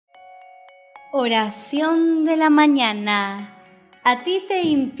Oración de la mañana. A ti te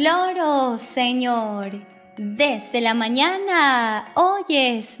imploro, Señor. Desde la mañana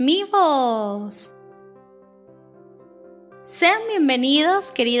oyes mi voz. Sean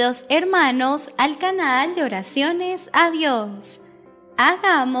bienvenidos, queridos hermanos, al canal de Oraciones a Dios.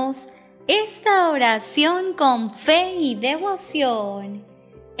 Hagamos esta oración con fe y devoción.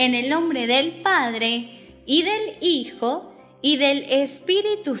 En el nombre del Padre, y del Hijo, y del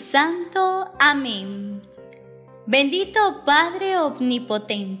Espíritu Santo. Amén. Bendito Padre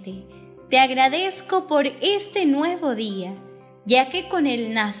omnipotente, te agradezco por este nuevo día, ya que con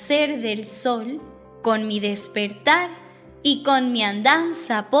el nacer del sol, con mi despertar y con mi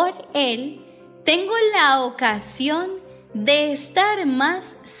andanza por él, tengo la ocasión de estar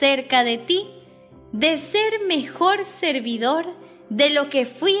más cerca de ti, de ser mejor servidor de lo que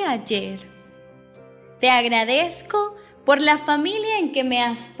fui ayer. Te agradezco por la familia en que me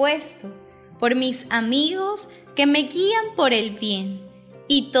has puesto, por mis amigos que me guían por el bien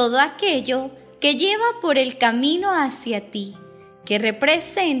y todo aquello que lleva por el camino hacia ti, que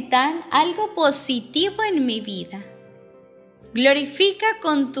representan algo positivo en mi vida. Glorifica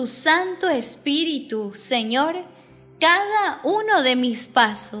con tu Santo Espíritu, Señor, cada uno de mis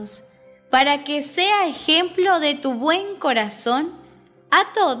pasos, para que sea ejemplo de tu buen corazón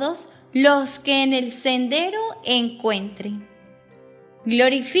a todos los que en el sendero encuentren.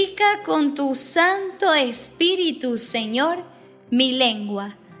 Glorifica con tu Santo Espíritu, Señor, mi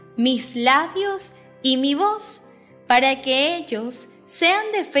lengua, mis labios y mi voz, para que ellos sean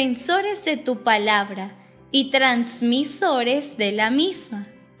defensores de tu palabra y transmisores de la misma.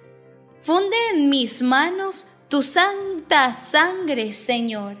 Funde en mis manos tu santa sangre,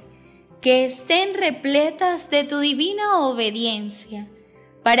 Señor, que estén repletas de tu divina obediencia,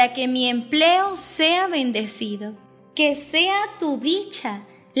 para que mi empleo sea bendecido, que sea tu dicha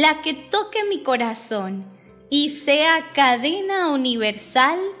la que toque mi corazón y sea cadena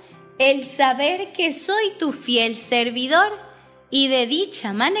universal el saber que soy tu fiel servidor y de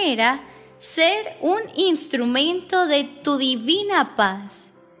dicha manera ser un instrumento de tu divina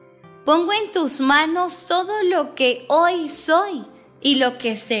paz. Pongo en tus manos todo lo que hoy soy y lo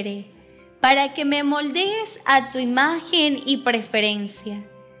que seré, para que me moldees a tu imagen y preferencia,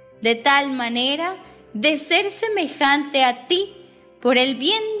 de tal manera de ser semejante a ti por el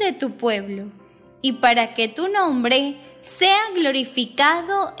bien de tu pueblo y para que tu nombre sea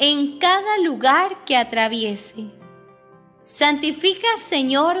glorificado en cada lugar que atraviese. Santifica,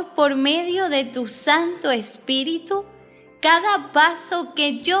 Señor, por medio de tu Santo Espíritu, cada paso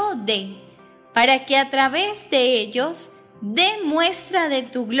que yo dé, para que a través de ellos dé muestra de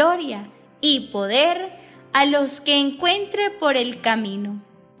tu gloria y poder a los que encuentre por el camino.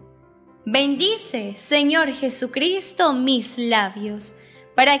 Bendice, Señor Jesucristo, mis labios,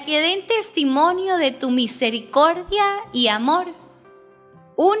 para que den testimonio de tu misericordia y amor.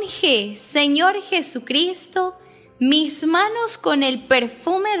 Unge, Señor Jesucristo, mis manos con el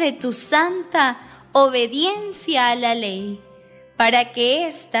perfume de tu santa obediencia a la ley, para que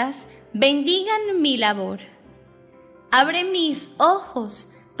éstas bendigan mi labor. Abre mis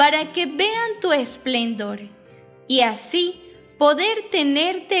ojos para que vean tu esplendor, y así poder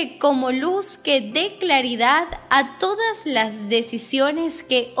tenerte como luz que dé claridad a todas las decisiones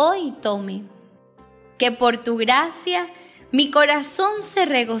que hoy tome. Que por tu gracia mi corazón se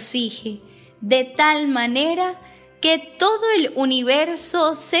regocije, de tal manera que todo el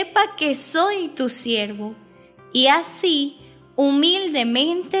universo sepa que soy tu siervo, y así,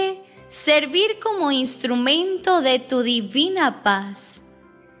 humildemente, servir como instrumento de tu divina paz.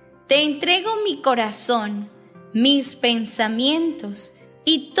 Te entrego mi corazón, mis pensamientos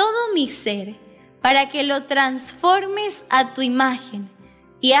y todo mi ser, para que lo transformes a tu imagen,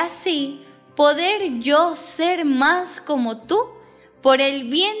 y así poder yo ser más como tú, por el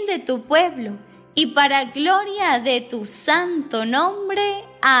bien de tu pueblo, y para gloria de tu santo nombre.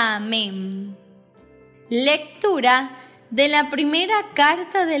 Amén. Lectura de la primera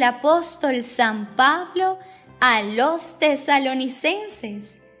carta del apóstol San Pablo a los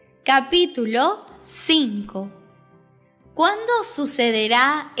tesalonicenses, capítulo 5. ¿Cuándo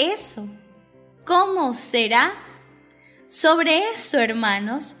sucederá eso? ¿Cómo será? Sobre eso,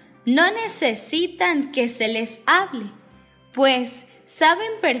 hermanos, no necesitan que se les hable, pues saben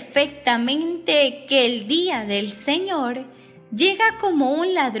perfectamente que el día del Señor llega como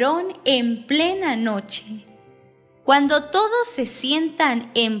un ladrón en plena noche. Cuando todos se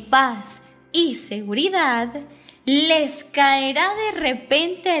sientan en paz y seguridad, les caerá de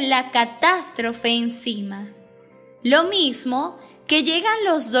repente la catástrofe encima. Lo mismo que llegan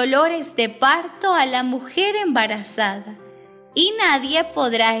los dolores de parto a la mujer embarazada, y nadie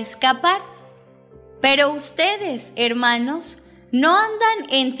podrá escapar, Pero ustedes, hermanos, no andan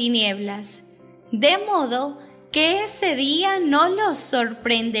en tinieblas, de modo que ese día no los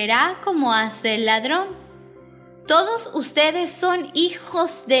sorprenderá como hace el ladrón. Todos ustedes son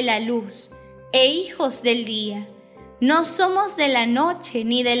hijos de la luz e hijos del día. No somos de la noche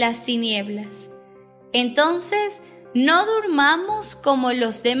ni de las tinieblas. Entonces, no durmamos como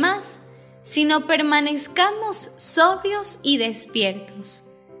los demás, sino permanezcamos sobrios y despiertos.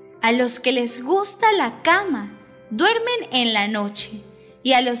 A los que les gusta la cama, duermen en la noche,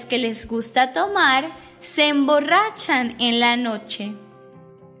 y a los que les gusta tomar, se emborrachan en la noche.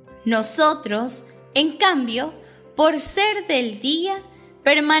 Nosotros, en cambio, por ser del día,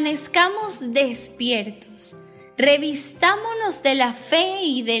 permanezcamos despiertos, revistámonos de la fe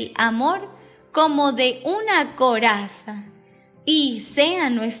y del amor como de una coraza, y sea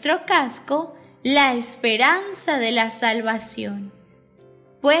nuestro casco la esperanza de la salvación.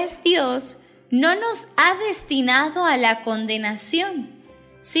 Pues Dios no nos ha destinado a la condenación,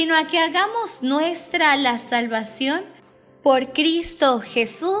 sino a que hagamos nuestra la salvación por Cristo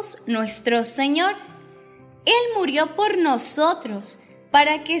Jesús nuestro Señor. Él murió por nosotros,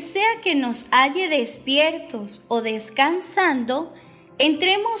 para que sea que nos halle despiertos o descansando,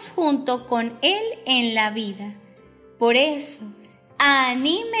 entremos junto con Él en la vida. Por eso,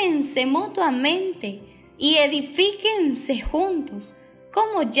 anímense mutuamente y edifíquense juntos,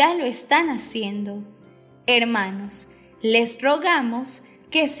 como ya lo están haciendo. Hermanos, les rogamos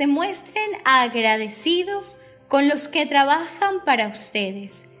que se muestren agradecidos con los que trabajan para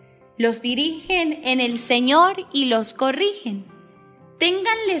ustedes, los dirigen en el Señor y los corrigen.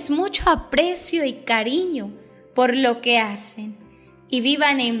 Ténganles mucho aprecio y cariño por lo que hacen y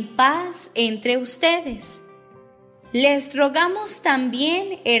vivan en paz entre ustedes. Les rogamos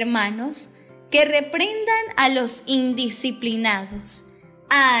también, hermanos, que reprendan a los indisciplinados,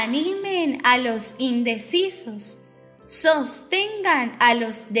 animen a los indecisos, sostengan a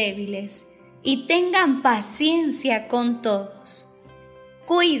los débiles y tengan paciencia con todos.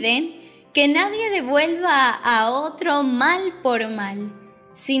 Cuiden que nadie devuelva a otro mal por mal,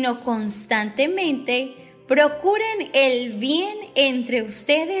 sino constantemente procuren el bien entre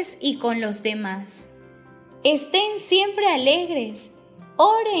ustedes y con los demás. Estén siempre alegres,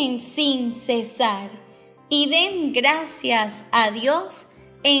 oren sin cesar y den gracias a Dios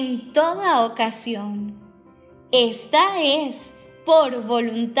en toda ocasión. Esta es, por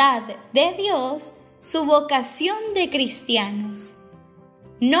voluntad de Dios, su vocación de cristianos.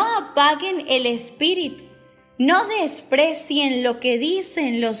 No apaguen el espíritu, no desprecien lo que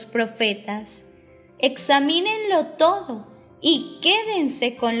dicen los profetas. Examínenlo todo y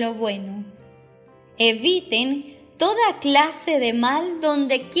quédense con lo bueno. Eviten toda clase de mal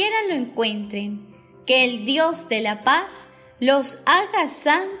donde quiera lo encuentren. Que el Dios de la paz los haga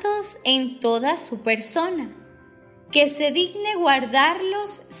santos en toda su persona. Que se digne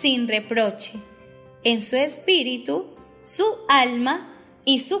guardarlos sin reproche, en su espíritu, su alma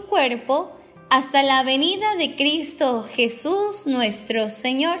y su cuerpo, hasta la venida de Cristo Jesús nuestro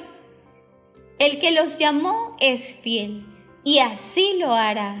Señor. El que los llamó es fiel, y así lo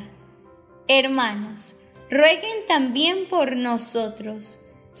hará. Hermanos, rueguen también por nosotros.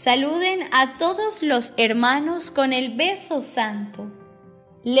 Saluden a todos los hermanos con el beso santo.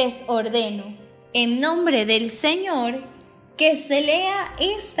 Les ordeno, en nombre del Señor, que se lea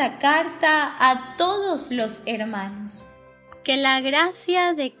esta carta a todos los hermanos. Que la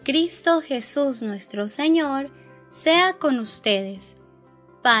gracia de Cristo Jesús nuestro Señor sea con ustedes.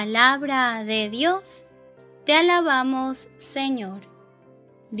 Palabra de Dios, te alabamos, Señor.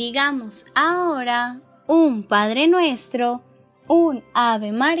 Digamos ahora un Padre Nuestro, un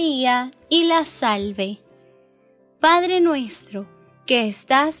Ave María y la Salve. Padre nuestro, que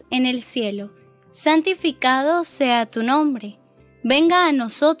estás en el cielo, santificado sea tu nombre. Venga a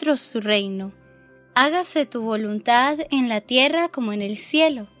nosotros tu reino. Hágase tu voluntad en la tierra como en el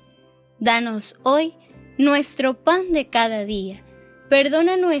cielo. Danos hoy nuestro pan de cada día.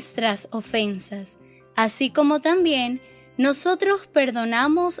 Perdona nuestras ofensas, así como también nosotros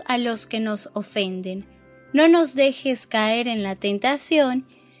perdonamos a los que nos ofenden. No nos dejes caer en la tentación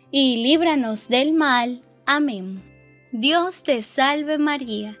y líbranos del mal. Amén. Dios te salve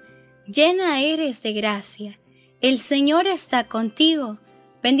María, llena eres de gracia. El Señor está contigo.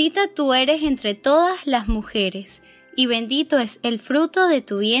 Bendita tú eres entre todas las mujeres, y bendito es el fruto de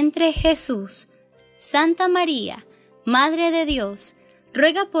tu vientre, Jesús. Santa María, Madre de Dios,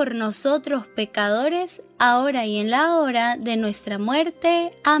 ruega por nosotros pecadores, ahora y en la hora de nuestra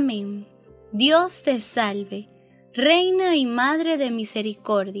muerte. Amén. Dios te salve, Reina y Madre de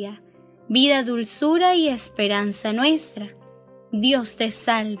misericordia, vida, dulzura y esperanza nuestra. Dios te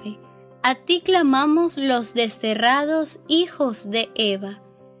salve, A ti clamamos los desterrados hijos de Eva.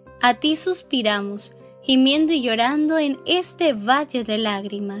 A ti suspiramos, gimiendo y llorando en este valle de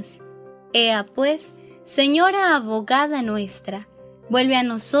lágrimas. Ea pues, Señora abogada nuestra, vuelve a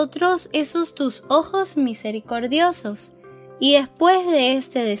nosotros esos tus ojos misericordiosos, y después de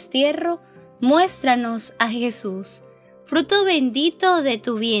este destierro, muéstranos a Jesús, fruto bendito de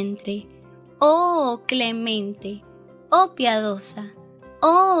tu vientre. Oh clemente, oh piadosa,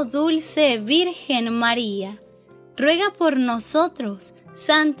 oh dulce Virgen María, ruega por nosotros,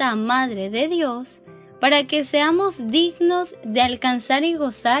 Santa Madre de Dios, para que seamos dignos de alcanzar y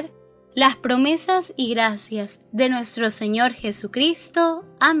gozar las promesas y gracias de nuestro Señor Jesucristo.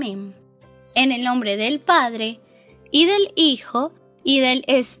 Amén. En el nombre del Padre, y del Hijo, y del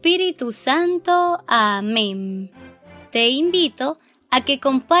Espíritu Santo. Amén. Te invito a que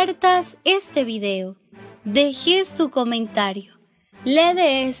compartas este video, dejes tu comentario, le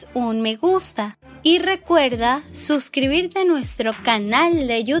des un me gusta y recuerda suscribirte a nuestro canal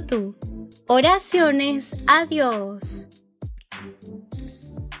de YouTube. Oraciones a Dios.